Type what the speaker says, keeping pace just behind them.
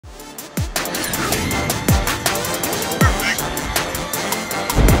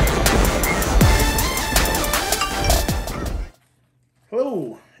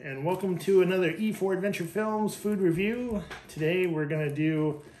and welcome to another E4 Adventure Films food review. Today we're going to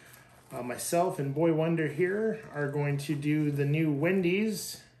do, myself and Boy Wonder here are going to do the new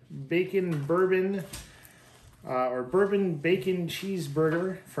Wendy's Bourbon Bacon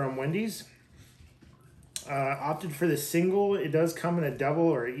Cheeseburger from Wendy's. Opted for the single. It does come in a double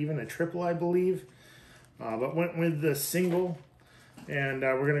or even a triple, I believe, but went with the single, and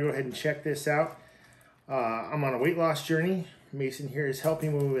we're going to go ahead and check this out. I'm on a weight loss journey. Mason here is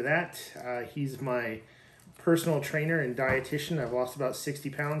helping me with that. He's my personal trainer and dietitian. I've lost about 60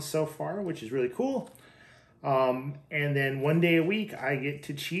 pounds so far, which is really cool. And then one day a week, I get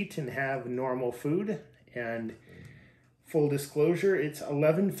to cheat and have normal food. And full disclosure, it's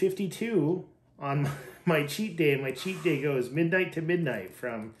 11:52 on my cheat day. My cheat day goes midnight to midnight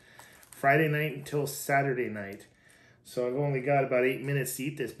from Friday night until Saturday night. So I've only got about 8 minutes to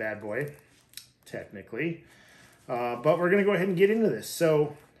eat this bad boy, technically. But we're going to go ahead and get into this.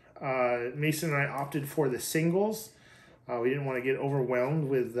 So Mason and I opted for the singles. We didn't want to get overwhelmed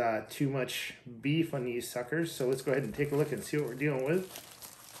with too much beef on these suckers. So let's go ahead and take a look and see what we're dealing with.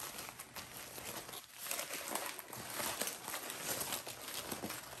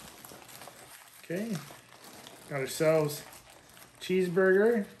 Okay, got ourselves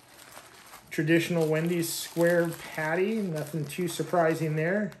cheeseburger. Traditional Wendy's square patty. Nothing too surprising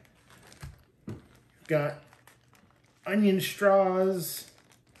there. Got onion straws,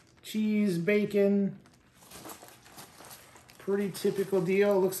 cheese, bacon. Pretty typical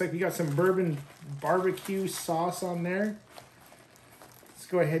deal. Looks like we got some bourbon barbecue sauce on there. Let's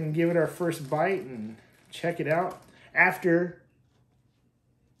go ahead and give it our first bite and check it out after.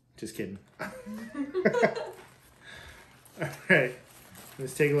 Just kidding. All right,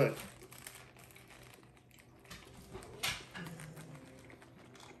 let's take a look.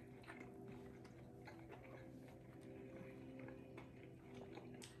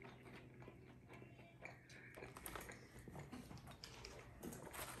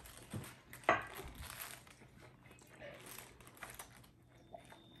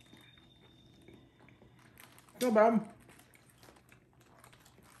 Not bad.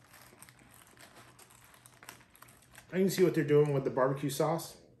 I can see what they're doing with the barbecue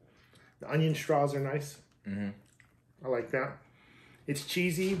sauce. The onion straws are nice. I like that. It's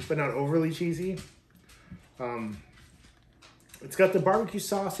cheesy, but not overly cheesy. It's got the barbecue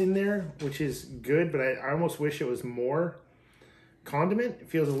sauce in there, which is good, but I almost wish it was more condiment. It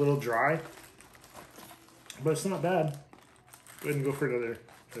feels a little dry, but it's not bad. Go ahead and go for another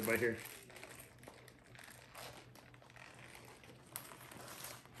bite here.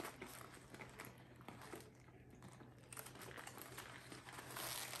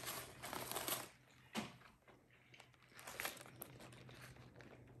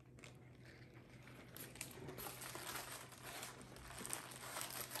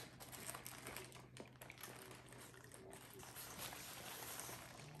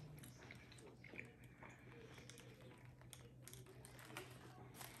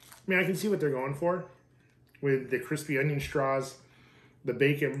 I mean, I can see what they're going for with the crispy onion straws, the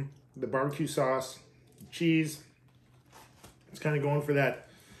bacon, the barbecue sauce, cheese. It's kind of going for that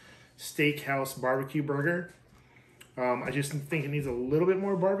steakhouse barbecue burger. I just think it needs a little bit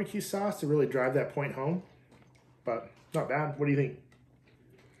more barbecue sauce to really drive that point home, but not bad. What do you think?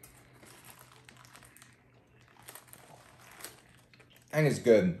 I think it's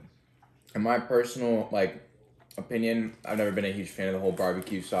good. In my personal, opinion, I've never been a huge fan of the whole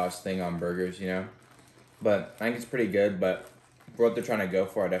barbecue sauce thing on burgers, you know? But I think it's pretty good, but for what they're trying to go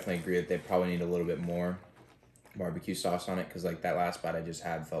for, I definitely agree that they probably need a little bit more barbecue sauce on it, because that last bite I just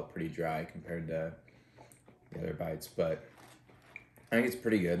had felt pretty dry compared to the other bites, but I think it's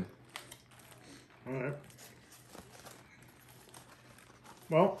pretty good. All right.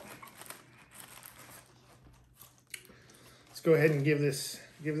 Well, let's go ahead and give this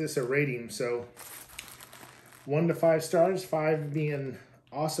a rating. So 1 to 5 stars, 5 being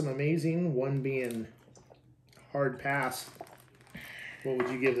awesome, amazing, 1 being hard pass. What would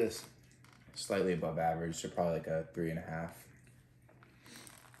you give this? Slightly above average, so probably like a 3.5.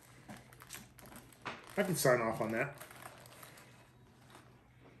 I could sign off on that.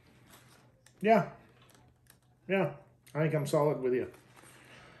 Yeah, I think I'm solid with you.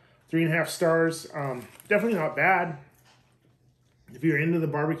 3.5 stars. Definitely not bad. If you're into the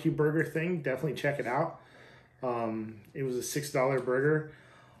barbecue burger thing, definitely check it out. It was a $6 burger.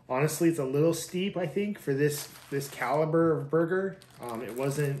 Honestly, it's a little steep, I think, for this caliber of burger. It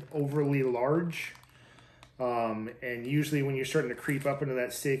wasn't overly large. And usually when you're starting to creep up into that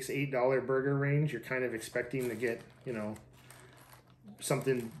 $6, $8 burger range, you're kind of expecting to get, you know,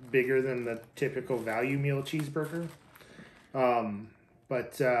 something bigger than the typical value meal cheeseburger.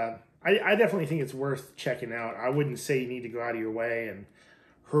 But I definitely think it's worth checking out. I wouldn't say you need to go out of your way and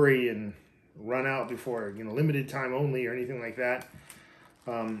hurry and run out before, limited time only or anything like that.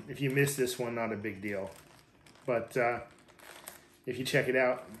 If you miss this one, not a big deal. But if you check it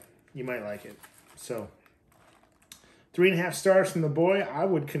out, you might like it. So 3.5 stars from the boy. I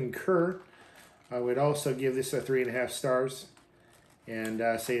would concur. I would also give this a 3.5 stars and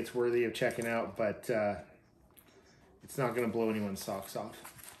say it's worthy of checking out, but it's not going to blow anyone's socks off.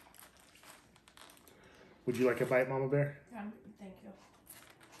 Would you like a bite, Mama Bear? Thank you.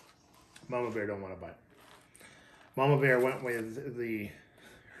 Mama Bear don't want a bite. Mama Bear went with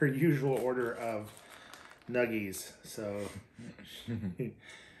her usual order of nuggies, so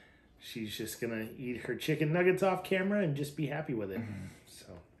she's just gonna eat her chicken nuggets off camera and just be happy with it. So,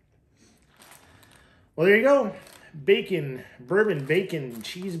 well, there you go. Bourbon Bacon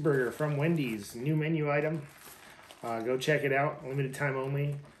Cheeseburger from Wendy's, new menu item. Go check it out. Limited time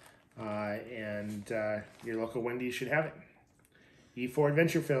only, and your local Wendy's should have it. E4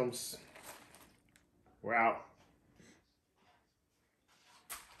 Adventure Films. We're out.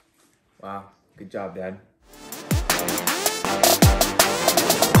 Wow, good job, Dad.